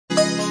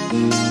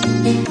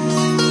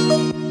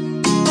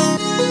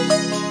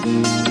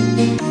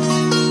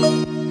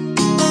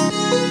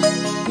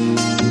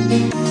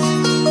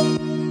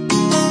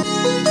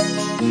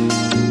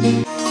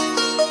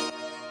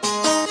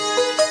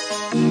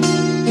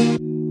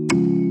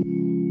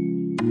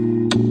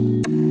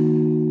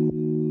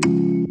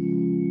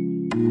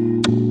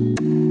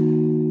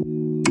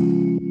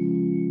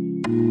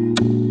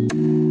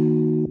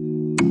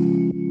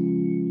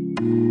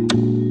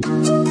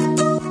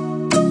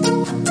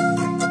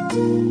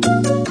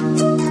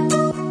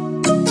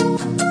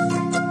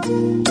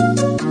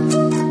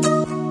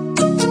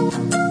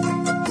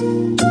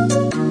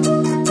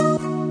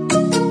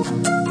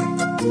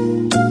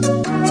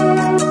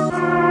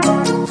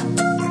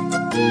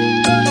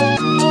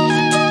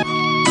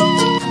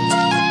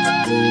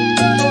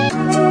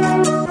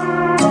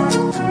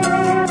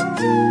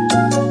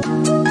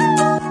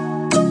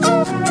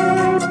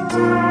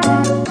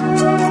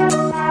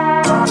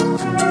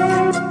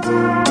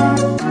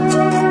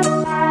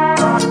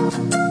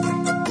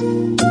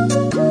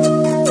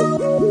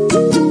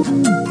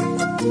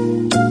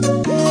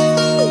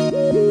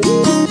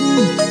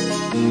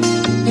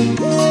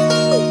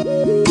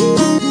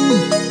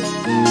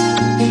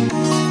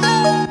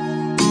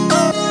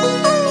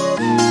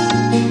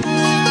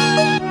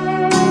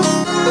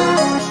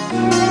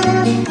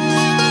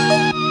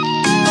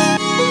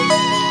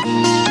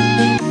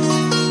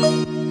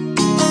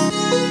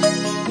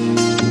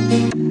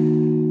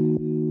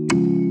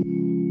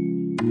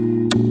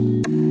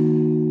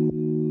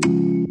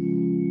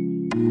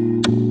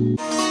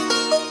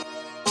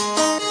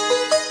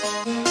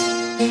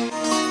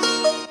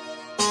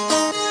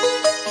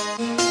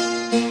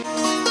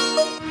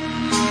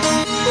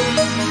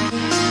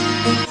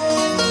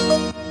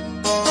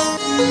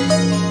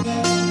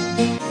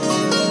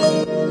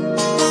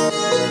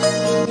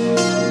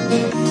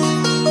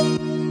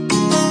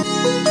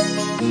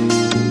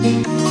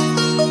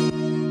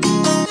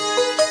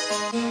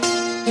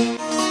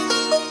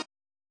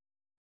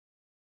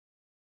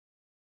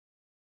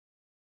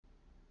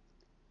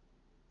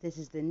This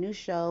is the new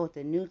show with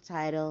the new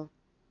title,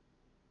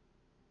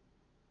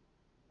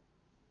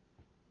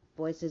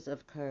 Voices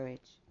of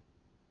Courage.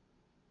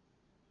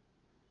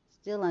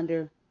 Still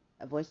under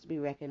A Voice to be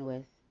Reckoned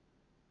with,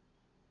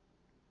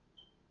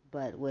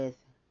 but with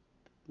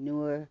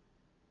newer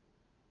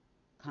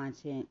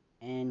content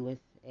and with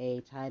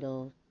a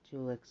title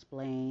to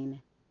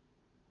explain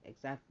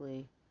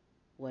exactly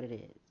what it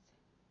is.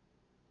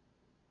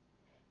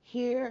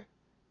 Here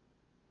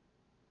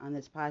on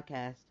this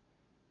podcast,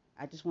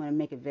 I just want to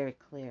make it very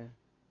clear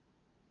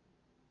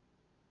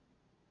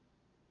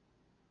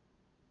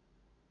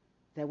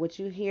that what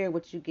you hear,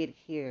 what you get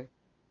here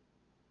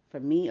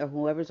from me or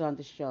whoever's on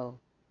the show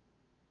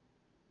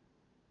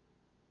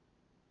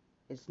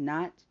is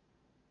not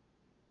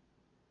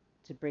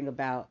to bring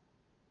about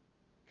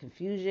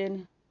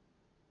confusion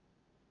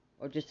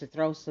or just to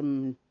throw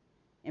some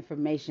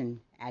information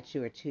at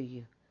you or to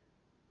you.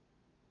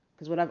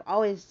 Because what I've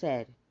always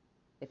said,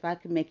 if I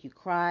can make you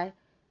cry,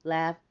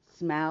 laugh,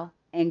 smile,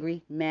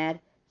 angry, mad,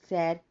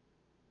 sad,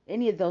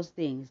 any of those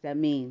things, that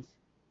means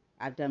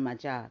I've done my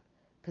job.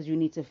 Because you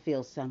need to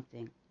feel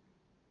something.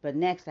 But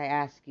next I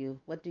ask you,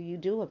 what do you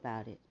do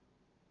about it?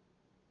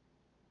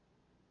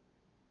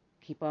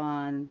 Keep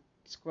on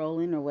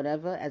scrolling or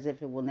whatever as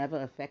if it will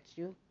never affect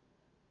you?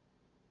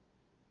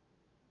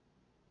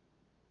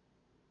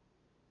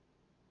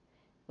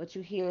 What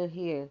you hear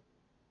here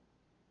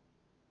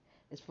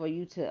is for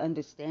you to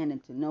understand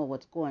and to know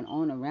what's going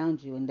on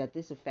around you and that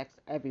this affects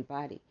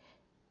everybody.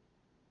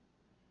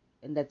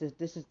 And that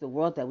this is the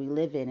world that we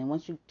live in. And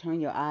once you turn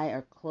your eye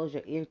or close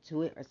your ear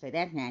to it or say,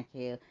 that's not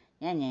true,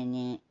 nah, nah,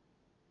 nah,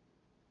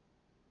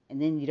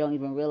 and then you don't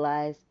even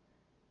realize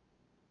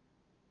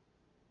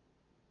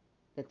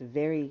that the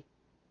very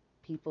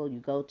people you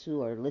go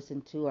to or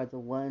listen to are the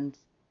ones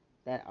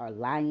that are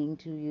lying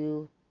to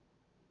you.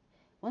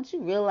 Once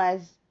you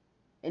realize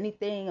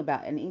anything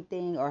about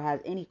anything or have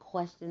any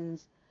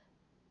questions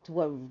to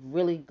what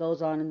really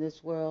goes on in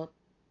this world,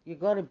 you're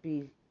going to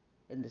be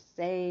in the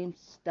same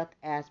stuck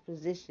ass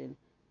position.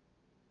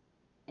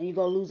 And you're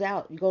going to lose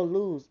out. You're going to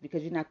lose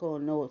because you're not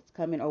going to know what's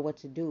coming or what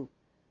to do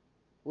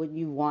when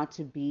you want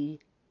to be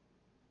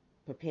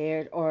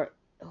prepared or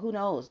who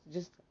knows,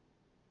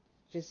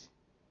 just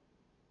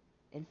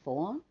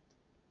informed.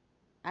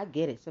 I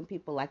get it. Some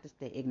people like to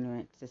stay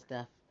ignorant to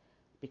stuff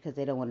because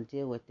they don't want to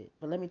deal with it.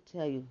 But let me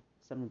tell you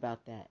something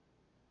about that.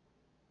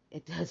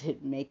 It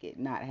doesn't make it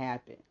not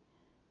happen.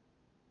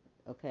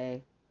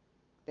 Okay?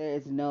 There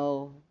is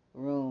no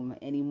room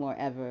anymore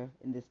ever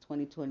in this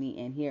 2020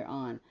 and here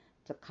on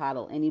to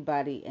coddle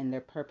anybody in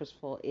their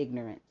purposeful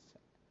ignorance.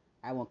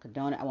 I won't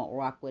condone it. I won't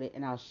rock with it.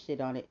 And I'll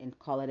shit on it and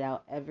call it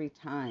out every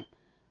time.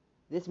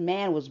 This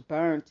man was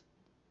burnt.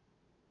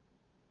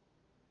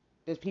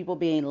 There's people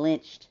being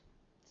lynched.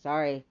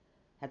 Sorry,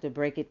 have to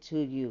break it to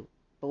you.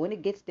 But when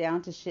it gets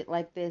down to shit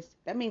like this,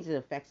 that means it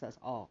affects us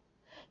all.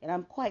 And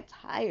I'm quite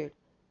tired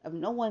of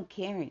no one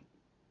caring.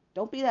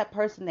 Don't be that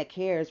person that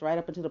cares right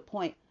up until the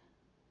point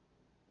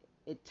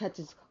it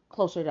touches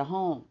closer to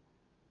home.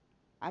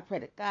 I pray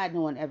to God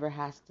no one ever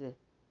has to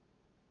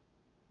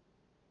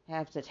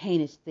have such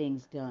heinous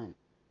things done.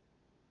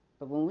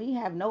 But when we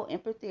have no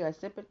empathy or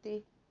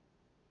sympathy,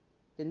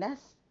 then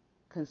that's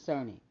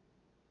concerning.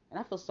 And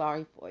I feel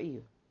sorry for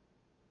you.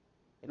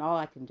 And all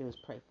I can do is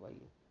pray for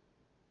you.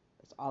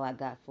 That's all I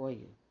got for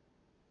you.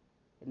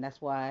 And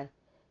that's why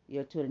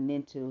you're tuning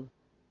into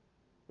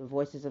the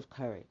Voices of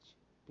Courage,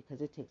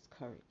 because it takes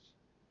courage.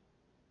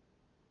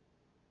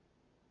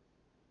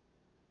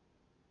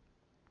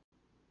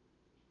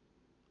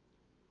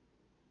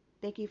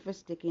 Thank you for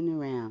sticking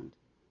around.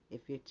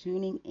 If you're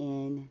tuning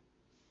in,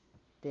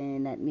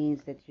 then that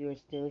means that you're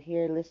still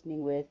here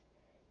listening with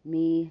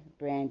me,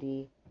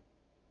 Brandy,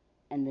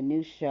 and the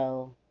new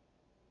show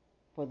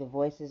for the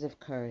Voices of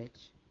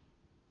Courage.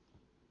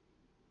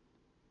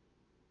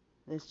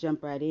 Let's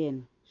jump right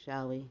in,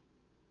 shall we?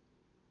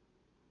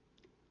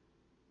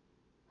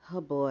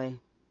 Oh boy.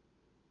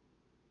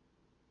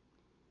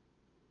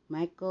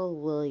 Michael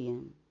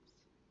Williams.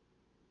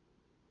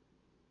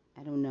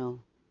 I don't know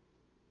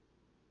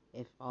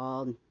if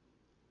all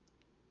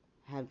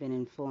have been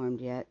informed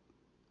yet,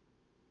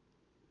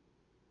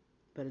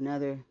 but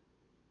another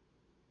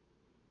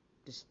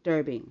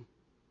disturbing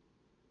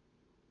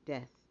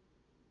death,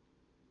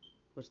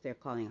 which they're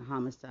calling a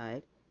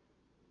homicide.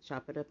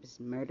 Chop it up as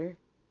murder.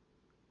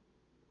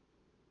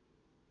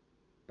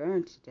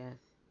 Burned to death.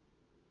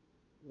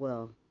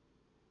 Well,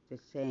 they're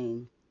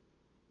saying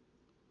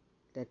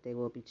that they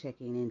will be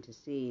checking in to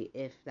see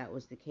if that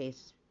was the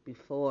case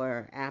before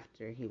or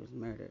after he was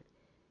murdered.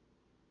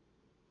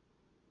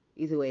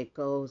 Either way it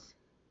goes,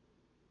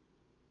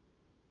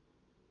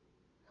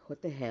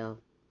 what the hell?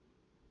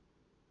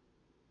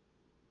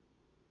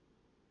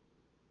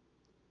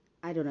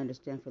 I don't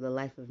understand for the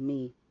life of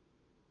me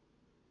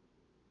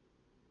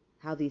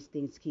how these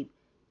things keep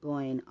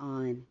going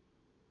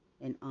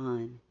and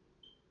on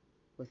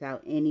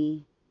without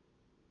any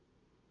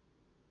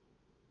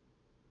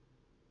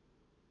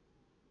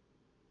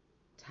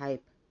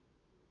type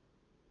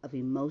of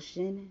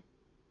emotion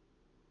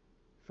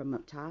from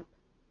up top,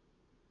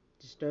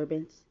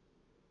 disturbance,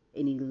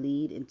 any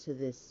lead into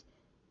this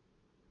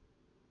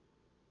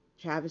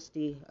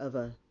travesty of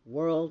a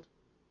world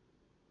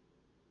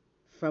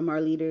from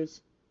our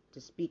leaders to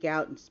speak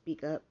out and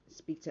speak up,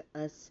 speak to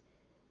us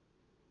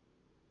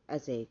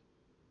as a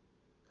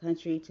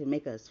country to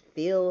make us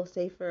feel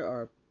safer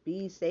or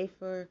be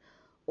safer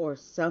or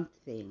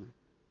something.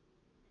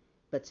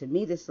 But to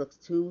me, this looks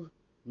too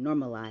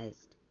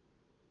normalized.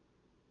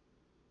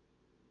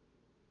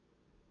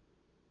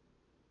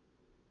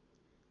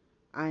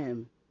 I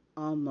am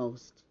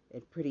almost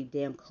and pretty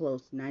damn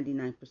close,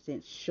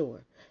 99%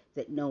 sure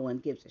that no one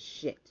gives a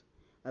shit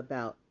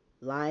about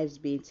lives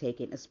being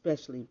taken,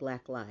 especially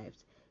black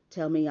lives.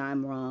 Tell me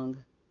I'm wrong,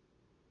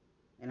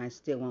 and I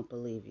still won't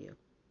believe you.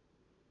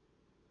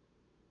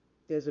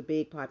 There's a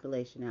big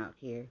population out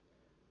here,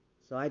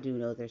 so I do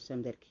know there's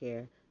some that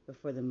care,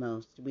 but for the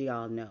most, we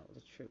all know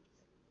the truth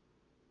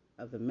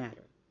of the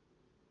matter.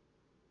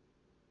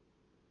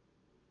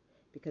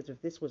 Because if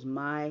this was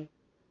my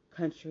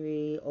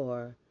country,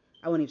 or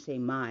I won't even say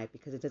my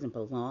because it doesn't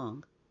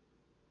belong,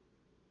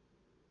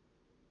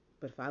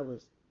 but if I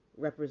was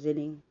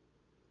representing,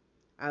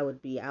 I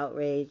would be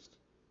outraged.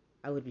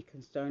 I would be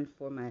concerned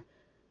for my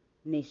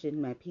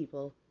nation, my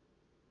people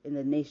in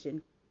the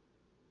nation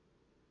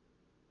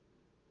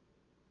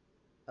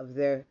of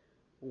their.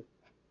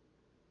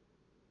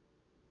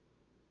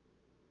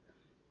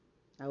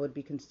 I would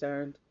be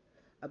concerned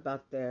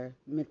about their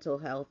mental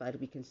health. I'd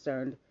be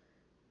concerned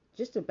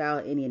just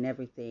about any and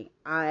everything.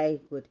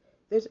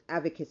 There's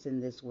advocates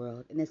in this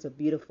world, and it's a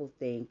beautiful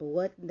thing. But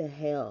what in the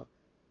hell,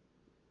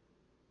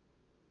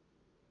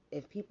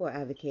 if people are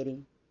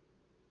advocating,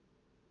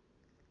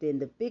 then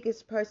the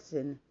biggest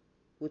person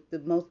with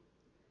the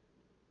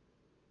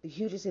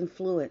hugest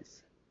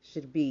influence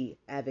should be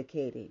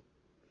advocating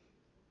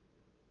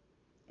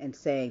and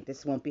saying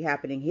this won't be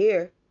happening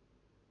here.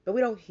 But we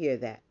don't hear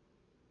that.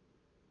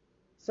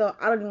 So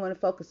I don't even want to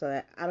focus on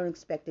that. I don't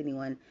expect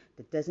anyone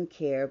that doesn't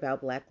care about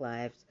black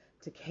lives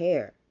to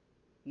care.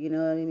 You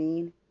know what I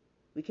mean?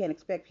 We can't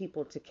expect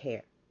people to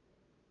care.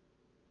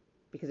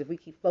 Because if we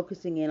keep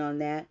focusing in on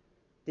that,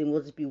 then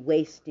we'll just be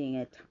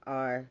wasting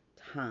our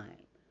time.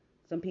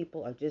 Some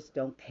people just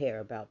don't care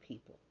about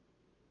people.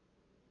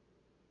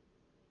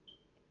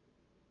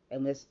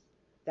 And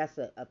that's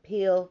a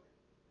pill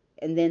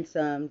and then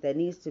some that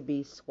needs to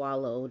be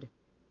swallowed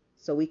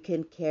so we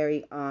can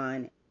carry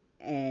on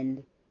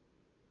and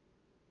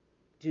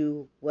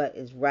do what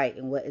is right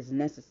and what is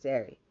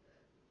necessary.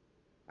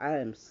 I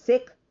am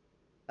sick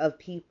of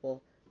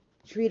people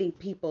treating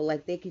people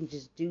like they can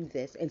just do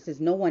this. And since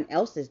no one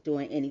else is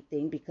doing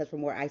anything, because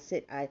from where I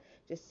sit, I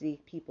just see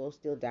people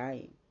still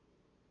dying.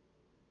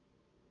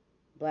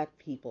 Black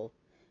people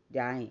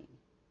dying.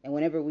 And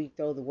whenever we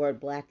throw the word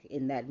black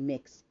in that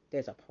mix,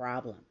 there's a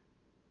problem.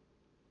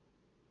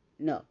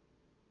 No,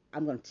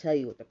 I'm going to tell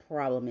you what the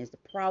problem is. The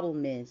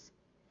problem is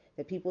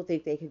that people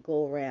think they could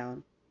go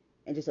around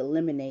and just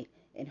eliminate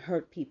and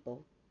hurt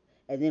people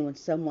And then when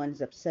someone's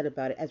upset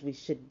about it, as we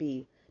should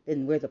be,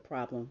 then we're the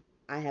problem.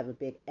 I have a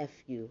big F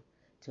you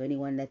to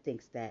anyone that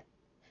thinks that.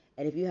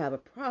 And if you have a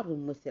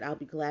problem with it, I'll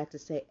be glad to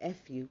say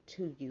F you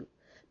to you.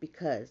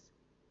 Because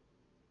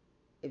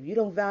if you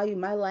don't value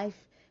my life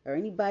or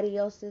anybody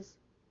else's,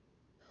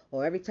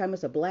 or every time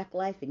it's a black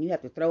life and you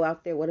have to throw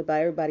out there, what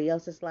about everybody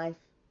else's life?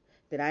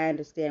 Then I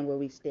understand where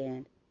we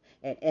stand.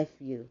 And F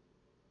you.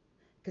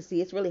 Because, see,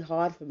 it's really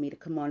hard for me to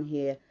come on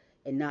here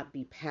and not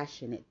be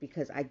passionate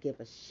because I give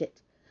a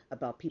shit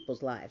about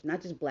people's lives.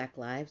 Not just black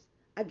lives.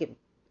 I give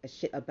a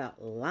shit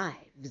about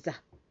lives.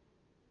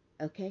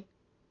 Okay?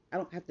 I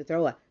don't have to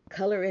throw a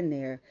color in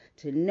there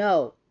to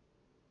know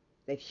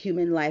that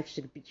human life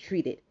should be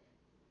treated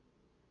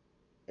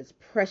as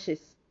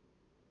precious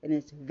and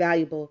as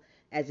valuable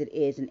as it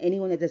is. And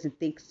anyone that doesn't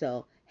think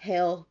so,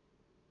 hell,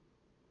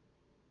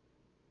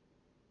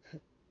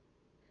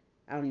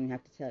 I don't even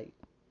have to tell you.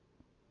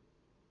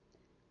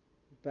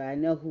 But I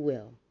know who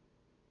will.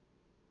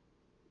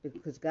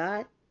 Because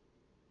God,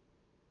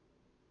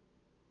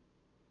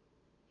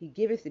 He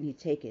giveth and He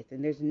taketh.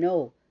 And there's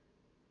no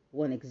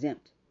one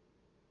exempt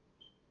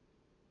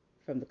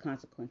from the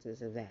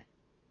consequences of that.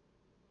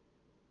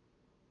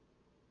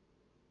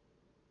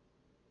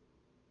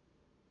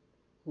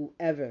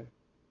 Whoever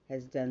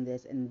has done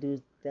this and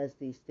does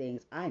these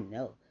things, I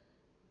know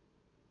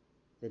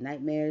the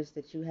nightmares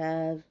that you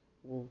have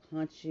will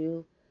haunt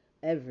you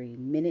every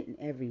minute and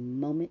every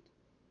moment.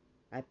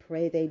 I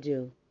pray they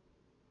do.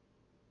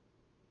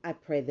 I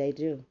pray they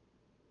do.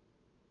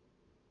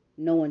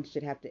 No one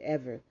should have to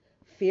ever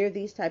fear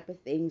these type of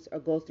things or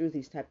go through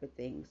these type of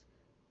things.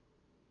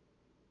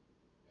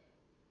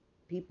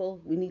 People,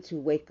 we need to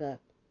wake up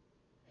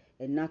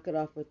and knock it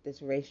off with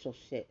this racial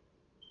shit.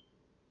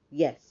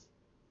 Yes,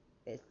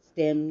 it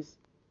stems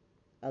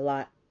a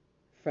lot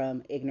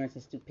from ignorance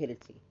and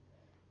stupidity.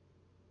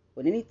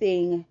 When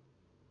anything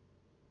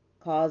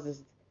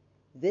causes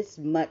this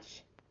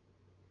much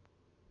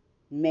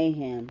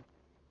mayhem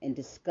and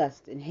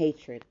disgust and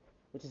hatred,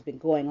 which has been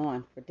going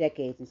on for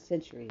decades and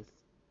centuries,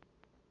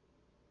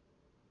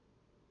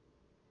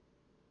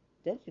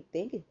 don't you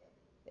think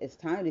it's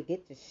time to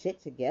get the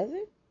shit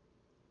together?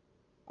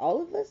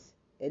 All of us?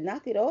 And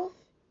knock it off?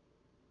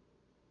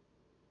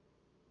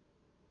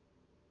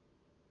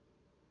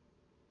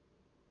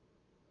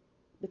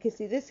 Because,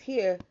 see, this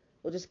here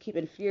will just keep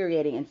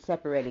infuriating and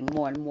separating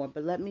more and more.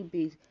 But let me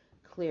be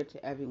clear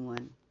to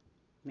everyone.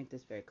 Make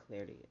this very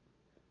clear to you.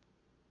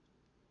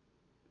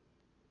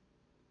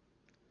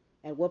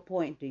 At what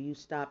point do you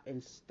stop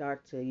and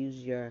start to use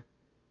your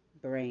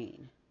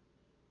brain?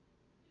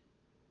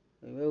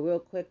 We're real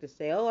quick to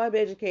say, oh, I'm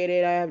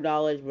educated, I have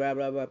knowledge, blah,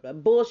 blah, blah, blah.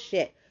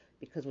 Bullshit.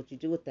 Because what you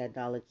do with that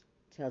knowledge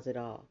tells it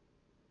all.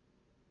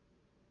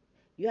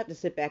 You have to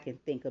sit back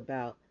and think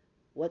about,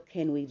 what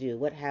can we do?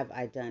 What have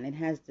I done? And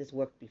has this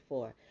worked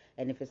before?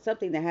 And if it's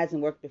something that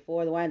hasn't worked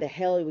before, then why in the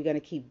hell are we going to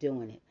keep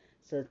doing it?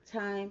 So it's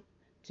time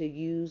to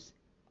use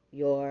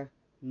your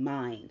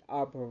mind,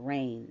 our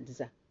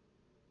brains.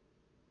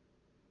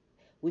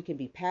 We can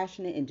be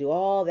passionate and do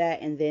all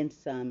that and then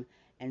some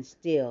and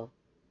still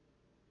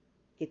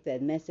get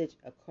that message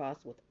across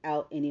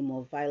without any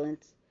more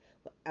violence,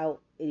 without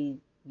any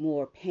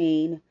more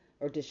pain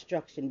or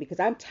destruction, because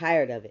I'm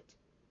tired of it.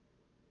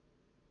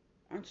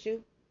 Aren't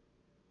you?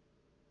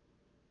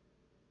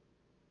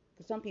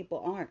 Because some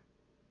people aren't.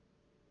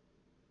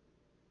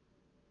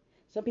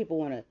 Some people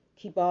want to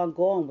keep on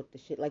going with the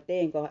shit like they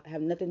ain't going to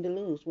have nothing to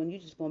lose, when you're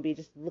just going to be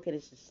just looking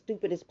as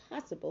stupid as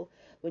possible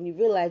when you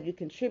realize you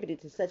contributed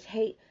to such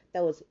hate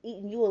that was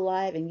eating you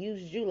alive and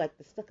used you like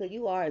the sucker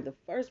you are in the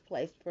first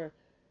place for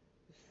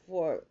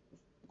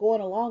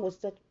going along with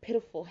such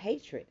pitiful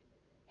hatred.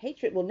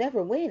 Hatred will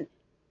never win.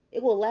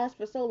 It will last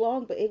for so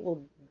long, but it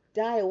will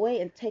die away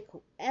and take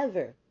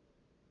whoever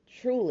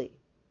truly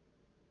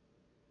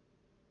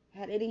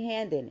had any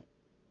hand in it.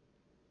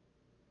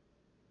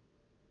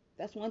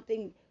 That's one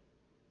thing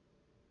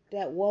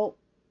that won't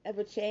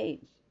ever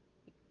change.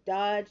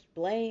 Dodge,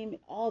 blame,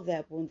 all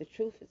that, but when the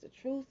truth is the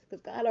truth,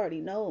 because God already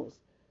knows.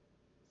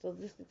 So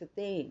this is the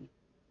thing.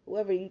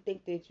 Whoever you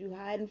think that you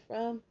hiding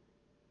from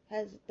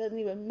doesn't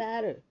even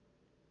matter,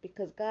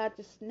 because God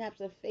just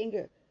snaps a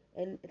finger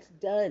and it's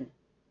done.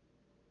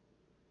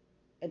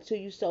 And to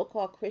you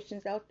so-called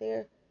Christians out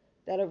there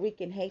that are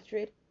wreaking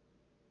hatred,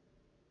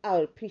 I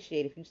would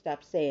appreciate if you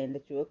stop saying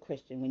that you're a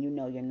Christian when you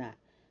know you're not.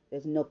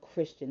 There's no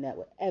Christian that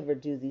would ever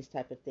do these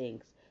type of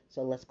things.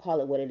 So let's call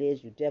it what it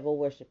is, you devil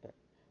worshiper.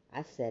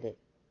 I said it.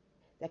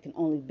 That can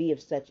only be of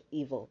such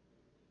evil.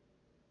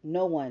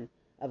 No one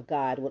of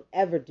God would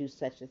ever do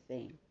such a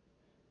thing.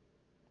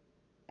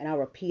 And I'll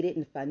repeat it,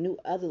 and if I knew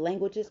other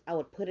languages, I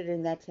would put it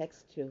in that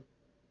text too.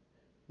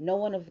 No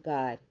one of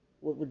God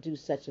would do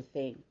such a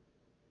thing.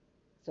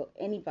 So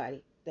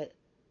anybody that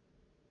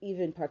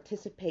even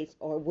participates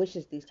or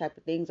wishes these type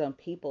of things on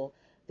people,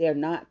 they're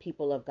not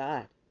people of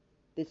God.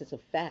 This is a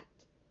fact.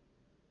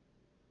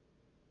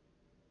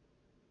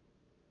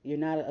 You're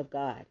not of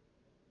God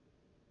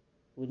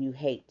when you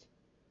hate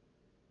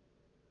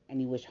and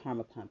you wish harm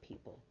upon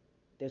people.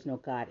 There's no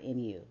God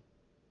in you.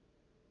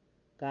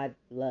 God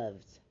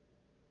loves.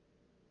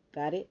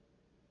 Got it?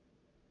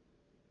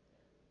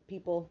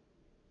 People,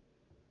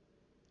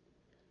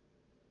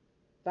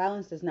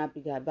 violence does not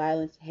beget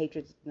violence.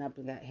 Hatred does not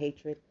beget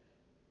hatred.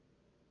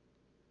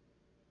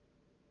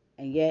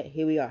 And yet,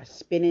 here we are,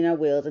 spinning our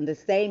wheels and the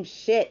same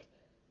shit.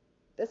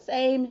 The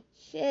same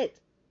shit.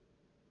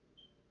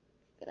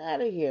 Get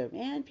out of here,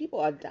 man. People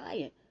are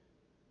dying.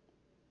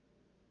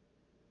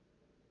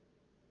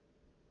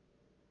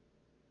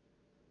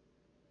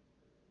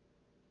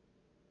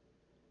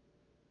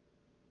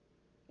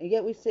 And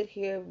yet we sit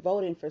here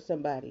voting for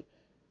somebody.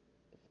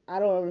 I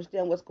don't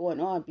understand what's going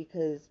on,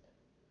 because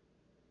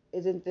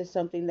isn't this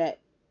something that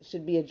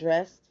should be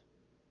addressed?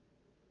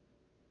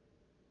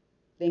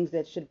 Things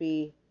that should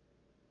be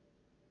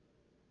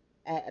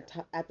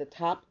at the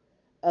top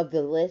of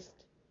the list?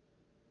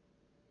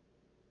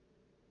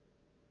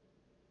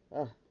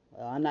 Ugh,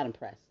 well, I'm not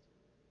impressed.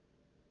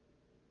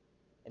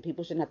 And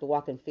people shouldn't have to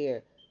walk in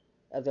fear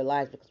of their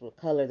lives because of what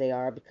color they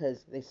are,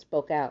 because they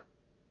spoke out.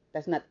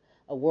 That's not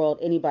a world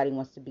anybody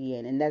wants to be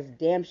in. And that's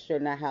damn sure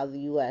not how the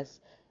U.S.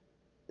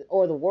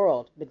 or the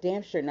world, but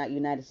damn sure not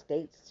United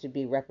States, should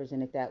be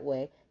represented that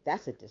way.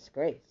 That's a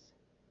disgrace.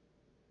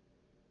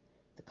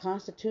 The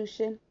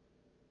Constitution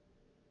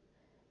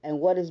and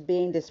what is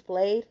being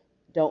displayed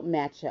don't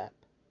match up.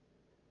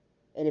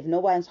 And if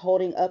nobody's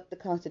holding up the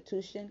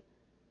Constitution,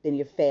 then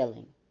you're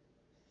failing.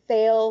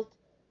 Failed,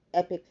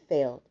 epic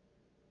failed.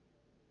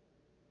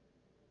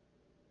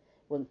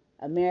 When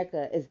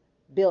America is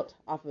built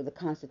off of the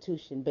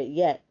Constitution, but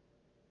yet,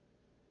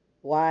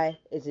 why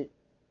is it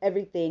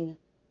everything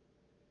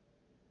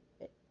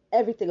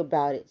everything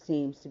about it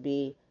seems to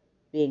be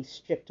being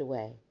stripped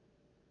away?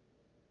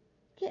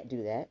 You can't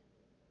do that.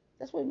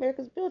 That's what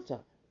America's built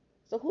on.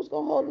 So who's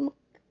going to hold them,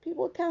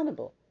 people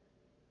accountable?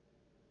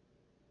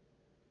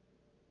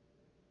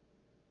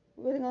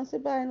 We're really going to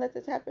sit by and let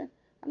this happen?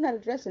 I'm not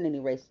addressing any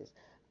races.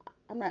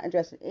 I'm not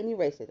addressing any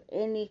races,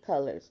 any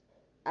colors.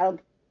 I don't.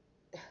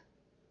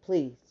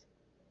 Please.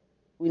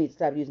 We need to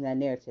stop using that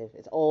narrative.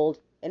 It's old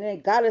and it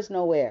ain't got us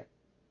nowhere.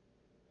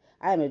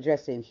 I am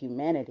addressing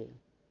humanity.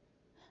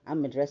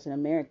 I'm addressing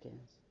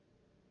Americans.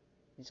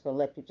 You're just going to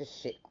let people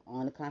just shit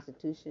on the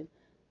Constitution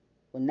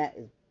when that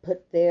is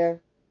put there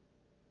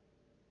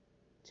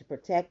to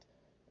protect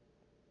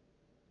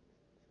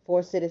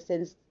for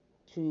citizens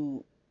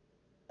to,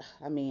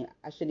 I mean,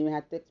 I shouldn't even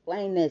have to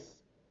explain this.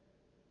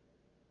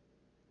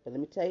 But let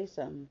me tell you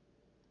something.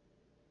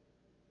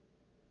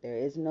 There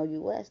is no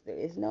U.S., there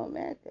is no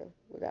America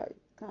without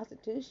a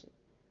Constitution.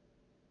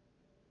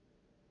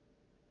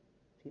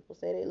 People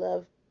say they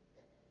love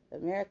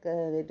America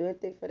and they do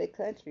anything for their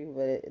country,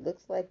 but it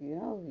looks like, you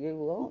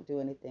won't do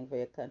anything for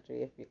your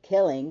country if you're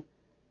killing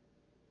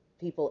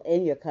people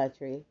in your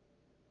country.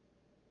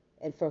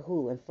 And for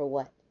who and for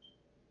what?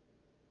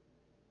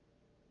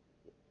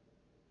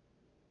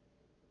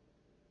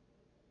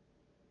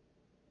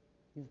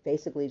 You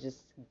basically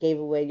just gave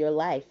away your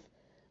life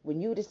when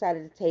you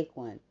decided to take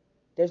one.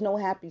 There's no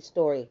happy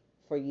story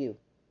for you.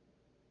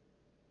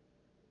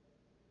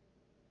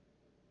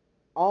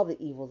 All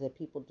the evil that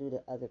people do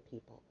to other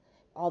people,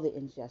 all the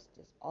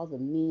injustice, all the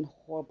mean,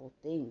 horrible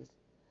things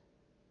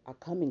are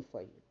coming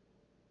for you.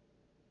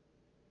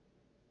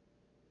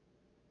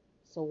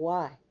 So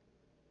why?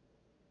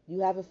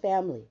 You have a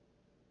family.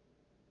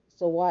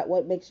 So why?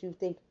 What makes you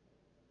think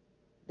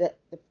that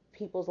the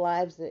people's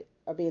lives that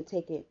are being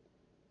taken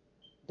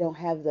don't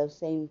have those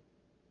same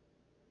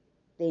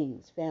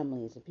things,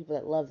 families, and people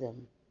that love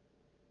them?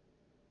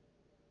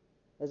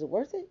 Is it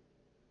worth it?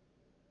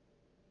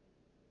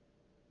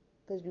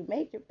 Because you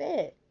make your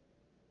bed.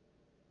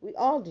 We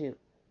all do.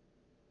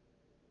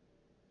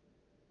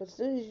 But as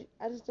soon as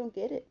I just don't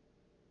get it.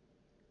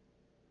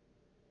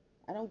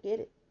 I don't get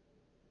it.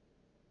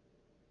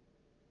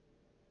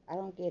 I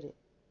don't get it.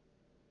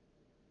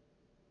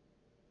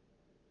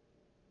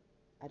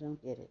 I don't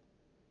get it.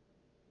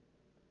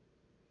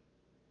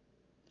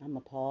 I'm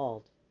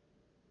appalled.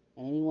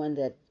 And anyone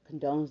that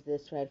condones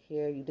this right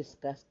here, you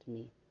disgust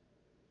me.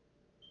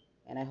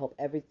 And I hope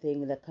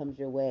everything that comes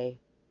your way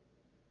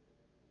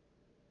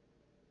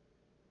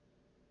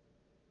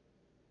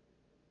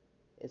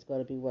is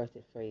going to be worth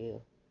it for you.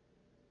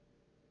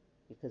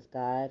 Because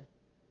God,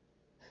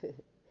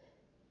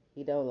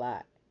 He don't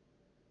lie.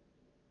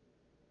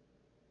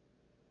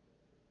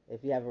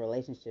 If you have a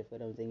relationship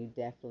with Him, then you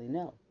definitely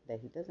know that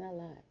He does not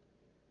lie.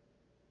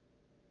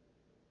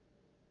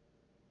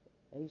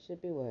 And you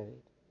should be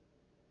worried.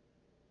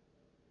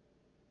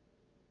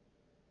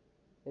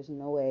 There's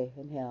no way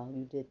in hell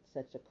you did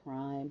such a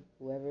crime,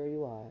 whoever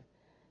you are,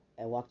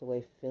 and walked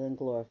away feeling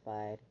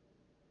glorified.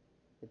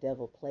 The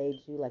devil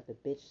played you like the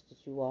bitch that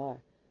you are,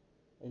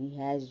 and he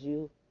has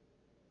you.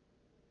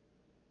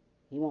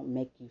 He won't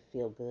make you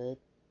feel good.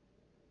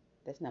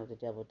 That's not what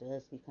the devil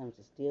does. He comes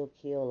to steal,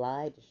 kill,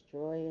 lie,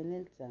 destroy, and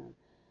then some.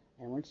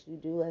 And once you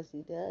do as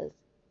he does,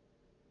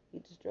 he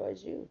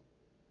destroys you.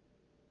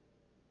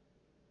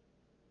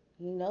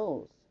 He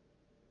knows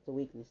the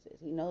weaknesses.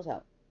 He knows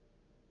how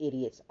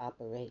idiots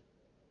operate.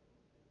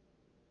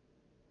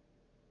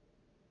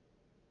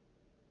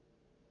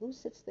 Who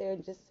sits there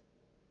and just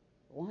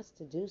wants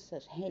to do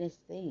such heinous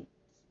things?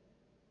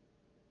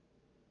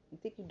 You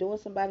think you're doing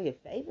somebody a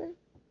favor?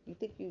 You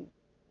think you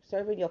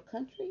serving your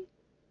country?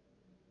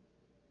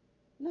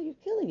 No, you're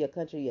killing your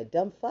country, you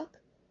dumb fuck.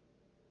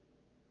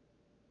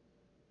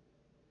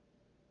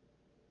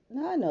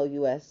 Now I know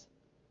U.S.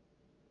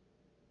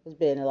 has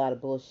been a lot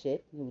of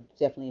bullshit. You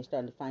definitely are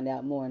starting to find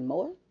out more and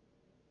more.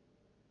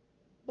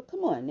 But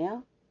come on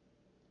now.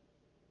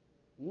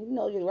 You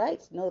know your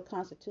rights, know the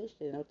Constitution.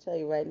 And I'll tell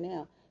you right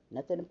now,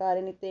 nothing about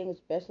anything,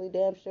 especially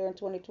damn sure in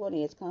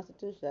 2020, it's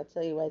Constitution. I'll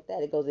tell you right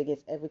that. It goes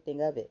against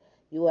everything of it.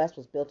 U.S.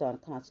 was built on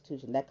a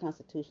Constitution. That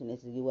Constitution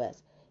is the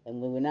U.S. And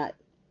when we're not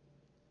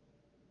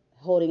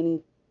holding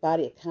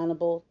anybody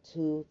accountable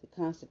to the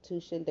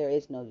Constitution, there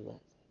is no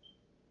U.S.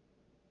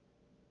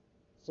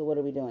 So what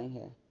are we doing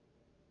here?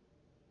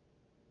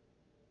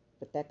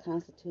 But that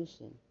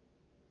Constitution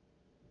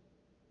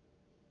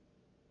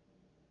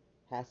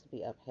has to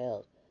be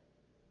upheld.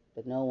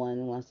 But no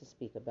one wants to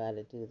speak about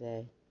it, do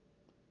they?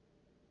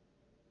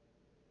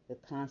 The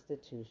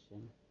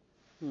Constitution.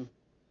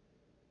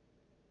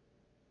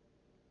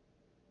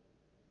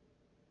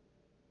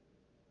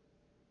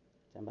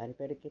 Somebody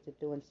better get to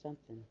doing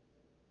something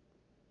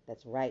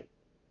that's right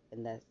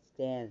and that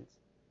stands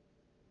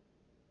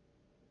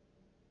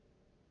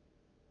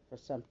for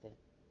something.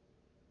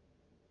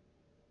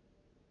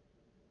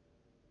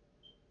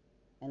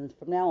 And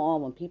from now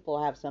on, when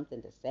people have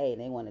something to say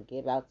and they want to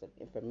give out some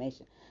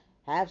information,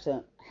 have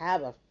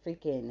a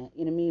freaking,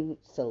 you know what I mean,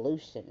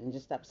 solution, and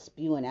just stop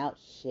spewing out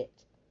shit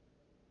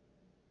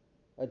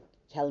or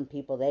telling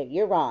people that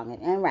you're wrong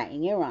and I'm right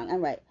and you're wrong,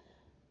 I'm right.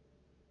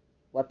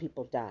 While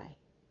people die.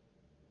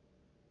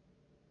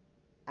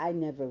 I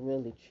never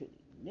really truly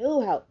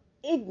knew how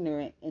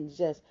ignorant and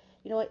just,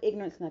 you know what,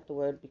 ignorant's not the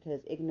word,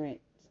 because ignorant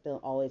still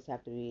always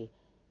have to be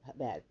a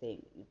bad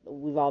thing.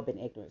 We've all been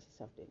ignorant to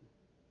something.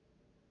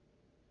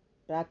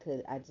 But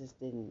I just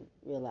didn't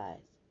realize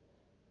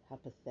how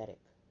pathetic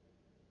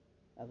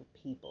of a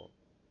people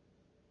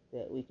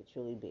that we could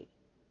truly be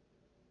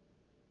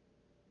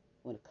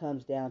when it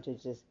comes down to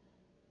just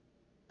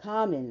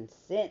common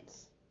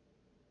sense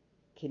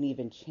can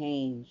even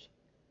change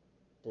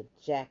the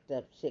jacked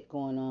up shit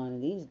going on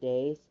in these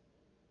days.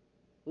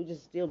 We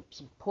just still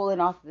pulling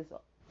off this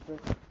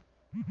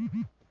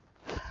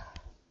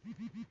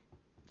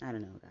I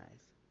don't know,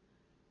 guys.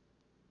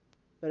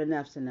 But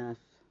enough's enough.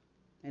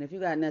 And if you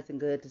got nothing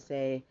good to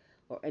say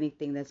or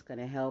anything that's going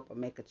to help or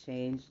make a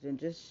change, then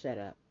just shut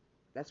up.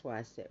 That's where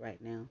I sit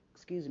right now.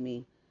 Excuse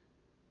me.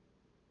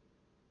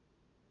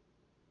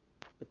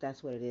 But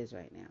that's what it is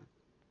right now.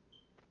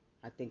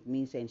 I think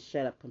me saying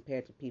shut up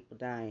compared to people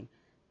dying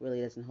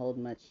really doesn't hold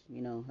much,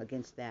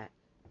 against that.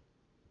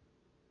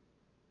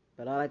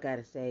 But all I got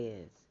to say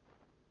is,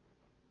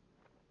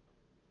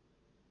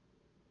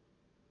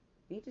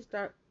 we need to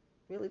start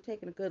really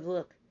taking a good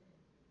look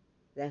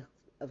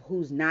of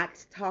who's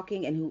not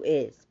talking and who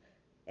is,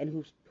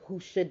 and who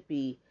should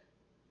be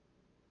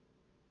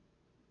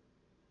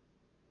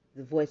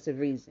the voice of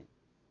reason.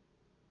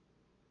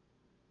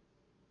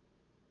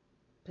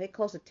 Pay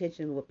close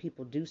attention to what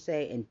people do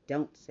say and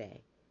don't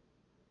say.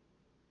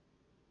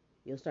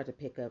 You'll start to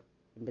pick up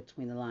in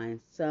between the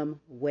lines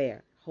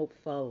somewhere,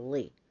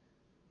 hopefully.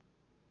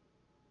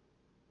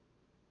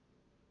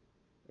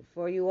 And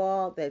for you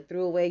all that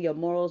threw away your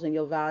morals and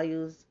your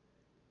values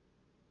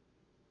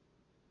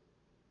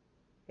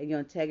and your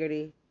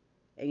integrity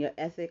and your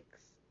ethics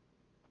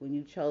when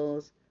you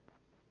chose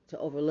to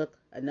overlook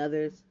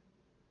another's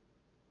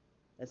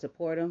and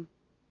support them,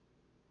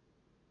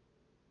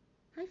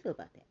 how do you feel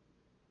about that?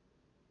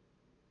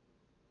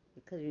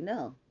 Because it's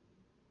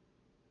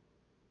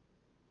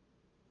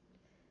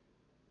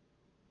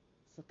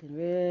looking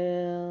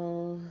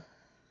real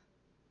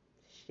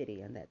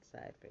shitty on that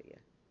side for you.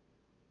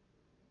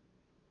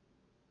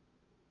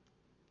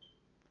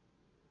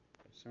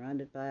 You're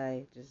surrounded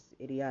by just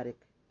idiotic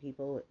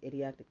people with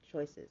idiotic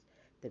choices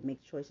that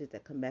make choices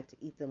that come back to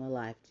eat them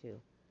alive too.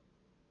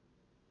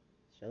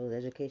 Shows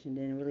education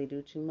didn't really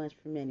do too much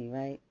for many,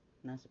 right?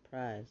 Not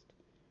surprised.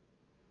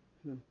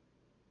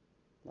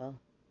 Well,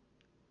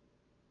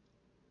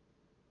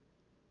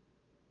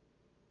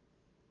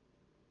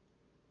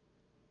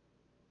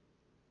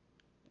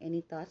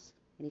 any thoughts?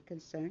 Any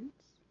concerns?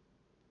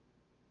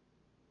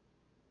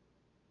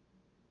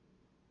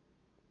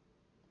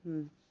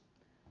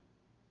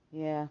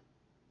 Yeah,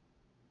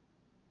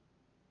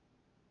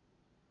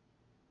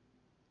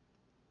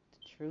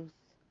 the truth.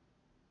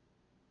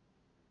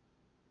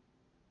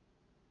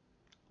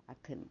 I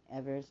couldn't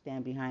ever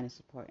stand behind and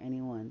support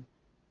anyone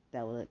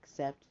that will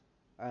accept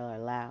or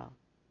allow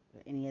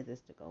for any of this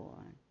to go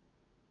on.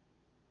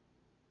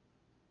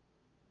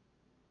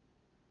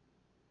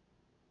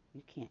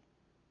 You can't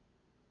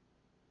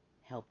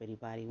help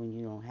anybody when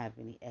you don't have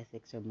any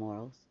ethics or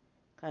morals.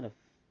 What kind of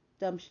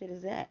dumb shit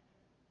is that?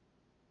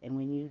 And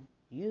when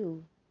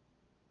you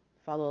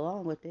follow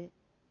along with it,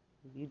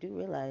 you do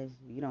realize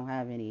you don't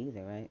have any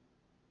either, right?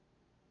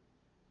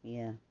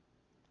 Yeah,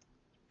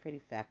 pretty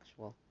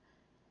factual.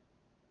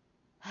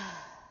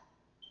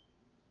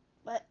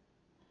 But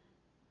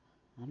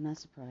I'm not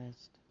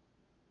surprised.